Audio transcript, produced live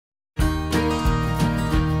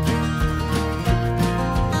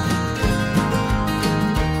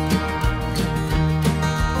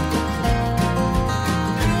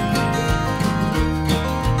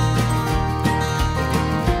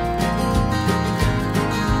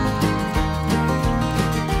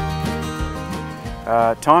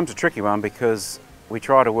Time's a tricky one because we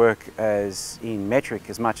try to work as in metric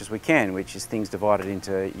as much as we can, which is things divided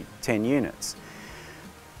into 10 units.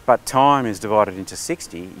 But time is divided into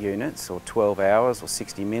 60 units, or 12 hours, or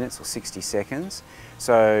 60 minutes, or 60 seconds.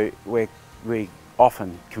 So we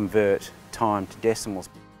often convert time to decimals.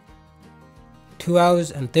 2 hours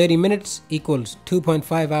and 30 minutes equals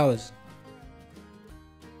 2.5 hours.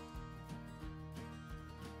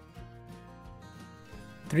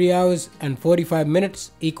 3 hours and 45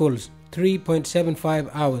 minutes equals 3.75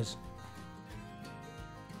 hours.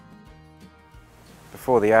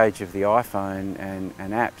 Before the age of the iPhone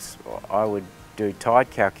and apps, I would do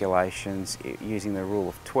tide calculations using the rule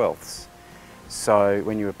of twelfths. So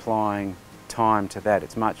when you're applying time to that,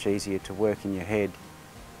 it's much easier to work in your head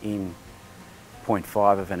in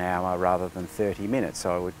 0.5 of an hour rather than 30 minutes.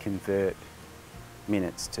 So I would convert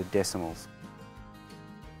minutes to decimals.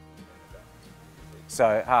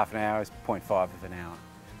 So half an hour is 0.5 of an hour.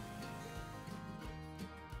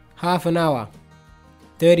 Half an hour,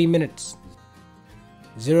 30 minutes,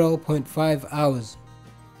 0.5 hours.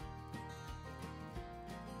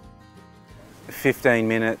 15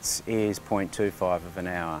 minutes is 0.25 of an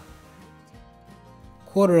hour.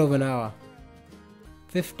 Quarter of an hour,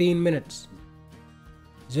 15 minutes,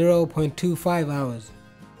 0.25 hours.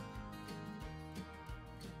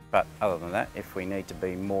 But other than that, if we need to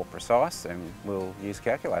be more precise, then we'll use a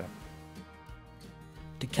calculator.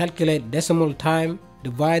 To calculate decimal time,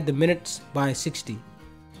 divide the minutes by 60.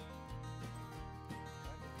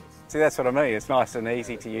 See, that's what I mean. It's nice and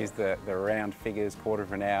easy to use the round figures, quarter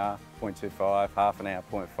of an hour, 0.25, half an hour,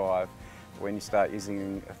 0.5. When you start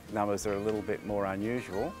using numbers that are a little bit more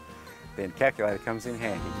unusual, then calculator comes in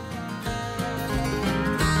handy.